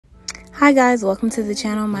Hi guys, welcome to the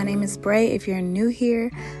channel. My name is Brae. If you're new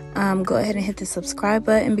here, go ahead and hit the subscribe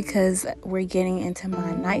button because we're getting into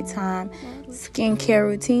my nighttime skincare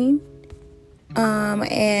routine.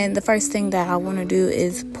 And the first thing that I want to do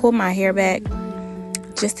is pull my hair back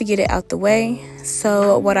just to get it out the way.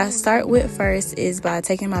 So what I start with first is by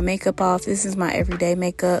taking my makeup off. This is my everyday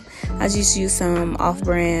makeup. I just use some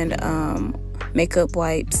off-brand makeup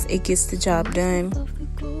wipes. It gets the job done.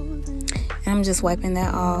 And I'm just wiping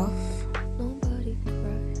that off.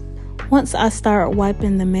 Once I start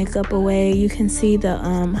wiping the makeup away, you can see the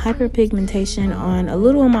hyperpigmentation on a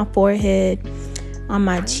little on my forehead, on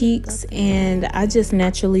my cheeks, and I just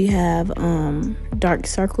naturally have dark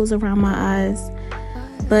circles around my eyes.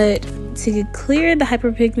 But to clear the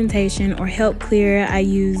hyperpigmentation or help clear, I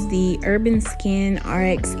use the Urban Skin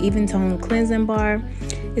RX Even Tone Cleansing Bar.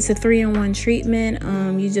 It's a 3-in-1 treatment.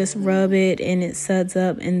 You just rub it and it suds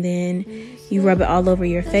up, and then you rub it all over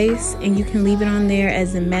your face, and you can leave it on there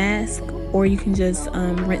as a mask, or you can just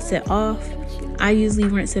rinse it off. I usually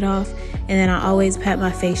rinse it off, and then I always pat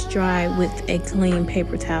my face dry with a clean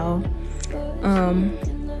paper towel.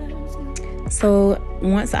 So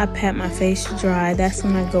once I pat my face dry, that's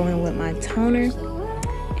when I go in with my toner.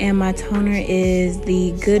 And my toner is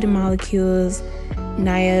the Good Molecules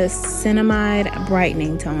Niacinamide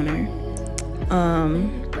Brightening Toner.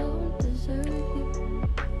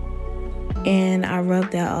 And I rub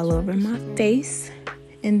that all over my face.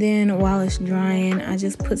 And then while it's drying, I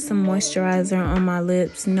just put some moisturizer on my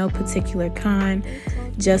lips, no particular kind,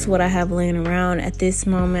 just what I have laying around. At this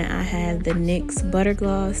moment, I have the NYX Butter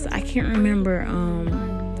Gloss. I can't remember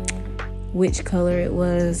which color it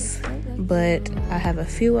was, but I have a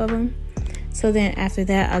few of them. So then after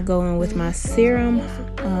that, I go in with my serum,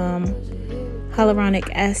 hyaluronic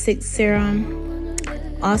acid serum,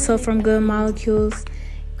 also from Good Molecules.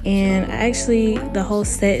 And actually, the whole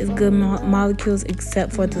set is Good Molecules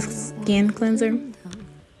except for the skin cleanser.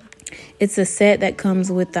 It's a set that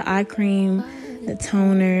comes with the eye cream, the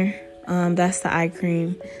toner, that's the eye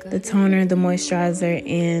cream, the toner, the moisturizer,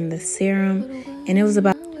 and the serum. And it was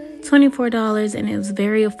about $24, and it was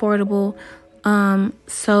very affordable.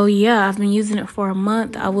 So yeah, I've been using it for a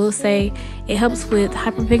month. I will say it helps with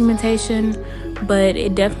hyperpigmentation, but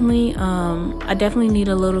it definitely I definitely need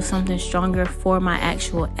a little something stronger for my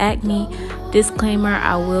actual acne. Disclaimer,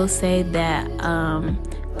 I will say that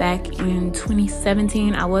back in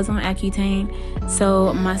 2017 I was on Accutane,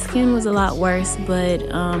 so my skin was a lot worse, but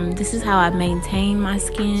this is how I maintain my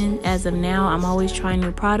skin as of now. I'm always trying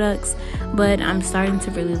new products, but I'm starting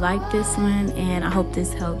to really like this one, and I hope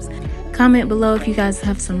this helps. Comment below if you guys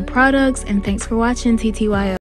have some products, and thanks for watching. TTYL.